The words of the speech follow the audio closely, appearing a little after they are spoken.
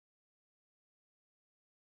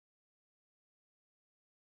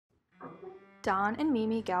Don and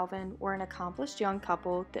Mimi Galvin were an accomplished young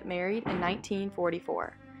couple that married in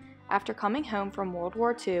 1944. After coming home from World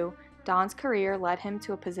War II, Don's career led him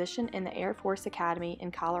to a position in the Air Force Academy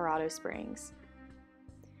in Colorado Springs.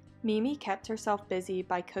 Mimi kept herself busy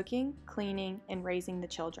by cooking, cleaning, and raising the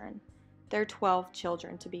children. There are 12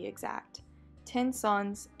 children to be exact, 10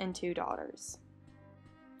 sons and 2 daughters.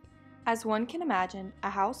 As one can imagine, a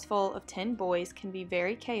house full of 10 boys can be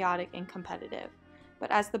very chaotic and competitive. But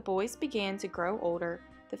as the boys began to grow older,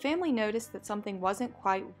 the family noticed that something wasn't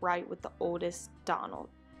quite right with the oldest, Donald.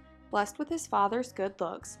 Blessed with his father's good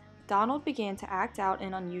looks, Donald began to act out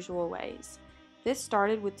in unusual ways. This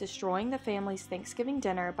started with destroying the family's Thanksgiving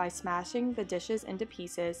dinner by smashing the dishes into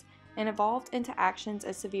pieces, and evolved into actions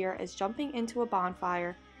as severe as jumping into a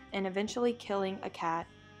bonfire and eventually killing a cat,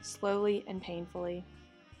 slowly and painfully.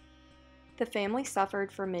 The family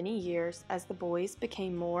suffered for many years as the boys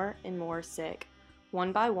became more and more sick,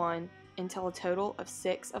 one by one, until a total of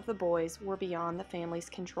 6 of the boys were beyond the family's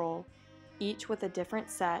control, each with a different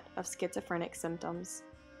set of schizophrenic symptoms.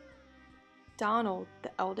 Donald,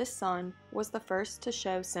 the eldest son, was the first to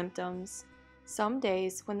show symptoms. Some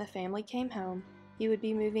days when the family came home, he would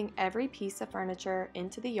be moving every piece of furniture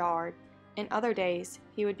into the yard, and other days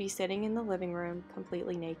he would be sitting in the living room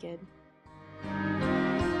completely naked.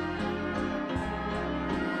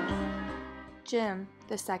 Jim,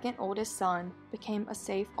 the second oldest son, became a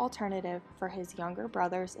safe alternative for his younger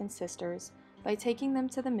brothers and sisters by taking them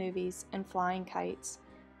to the movies and flying kites,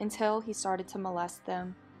 until he started to molest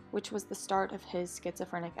them, which was the start of his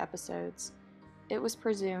schizophrenic episodes. It was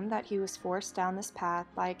presumed that he was forced down this path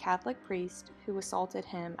by a Catholic priest who assaulted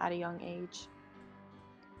him at a young age.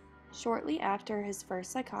 Shortly after his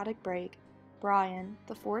first psychotic break, Brian,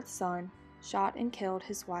 the fourth son, shot and killed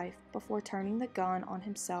his wife before turning the gun on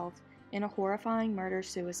himself in a horrifying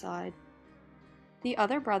murder-suicide. The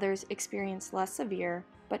other brothers experienced less severe,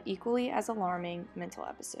 but equally as alarming, mental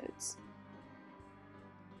episodes.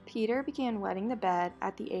 Peter began wetting the bed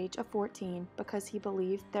at the age of 14 because he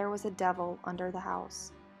believed there was a devil under the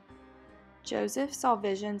house. Joseph saw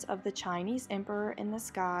visions of the Chinese emperor in the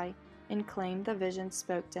sky and claimed the visions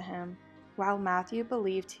spoke to him, while Matthew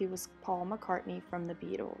believed he was Paul McCartney from the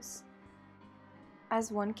Beatles.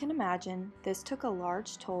 As one can imagine, this took a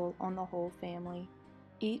large toll on the whole family,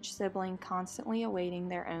 each sibling constantly awaiting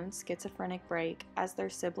their own schizophrenic break as their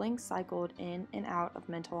siblings cycled in and out of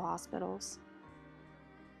mental hospitals.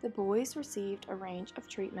 The boys received a range of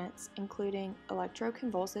treatments, including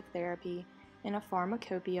electroconvulsive therapy and a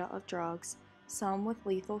pharmacopoeia of drugs, some with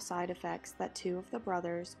lethal side effects that 2 of the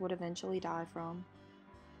brothers would eventually die from.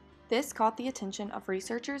 This caught the attention of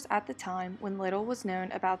researchers at the time when little was known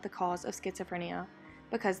about the cause of schizophrenia.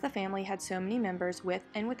 Because the family had so many members with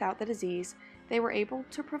and without the disease, they were able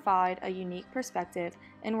to provide a unique perspective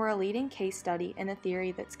and were a leading case study in the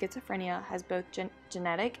theory that schizophrenia has both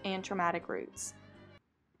genetic and traumatic roots.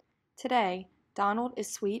 Today, Donald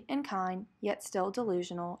is sweet and kind, yet still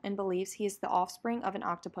delusional, and believes he is the offspring of an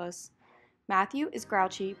octopus. Matthew is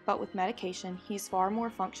grouchy, but with medication, he's far more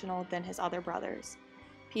functional than his other brothers.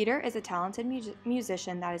 Peter is a talented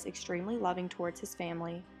musician that is extremely loving towards his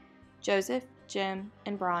family. Joseph, Jim,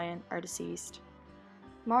 and Brian are deceased.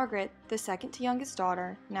 Margaret, the second to youngest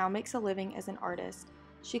daughter, now makes a living as an artist.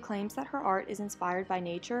 She claims that her art is inspired by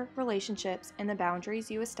nature, relationships, and the boundaries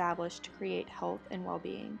you establish to create health and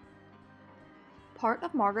well-being. Part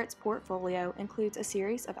of Margaret's portfolio includes a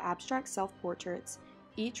series of abstract self-portraits,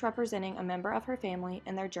 each representing a member of her family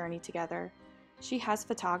and their journey together. She has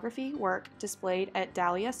photography work displayed at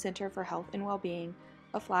Dahlia Center for Health and Well-Being,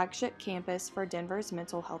 a flagship campus for Denver's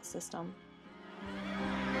mental health system.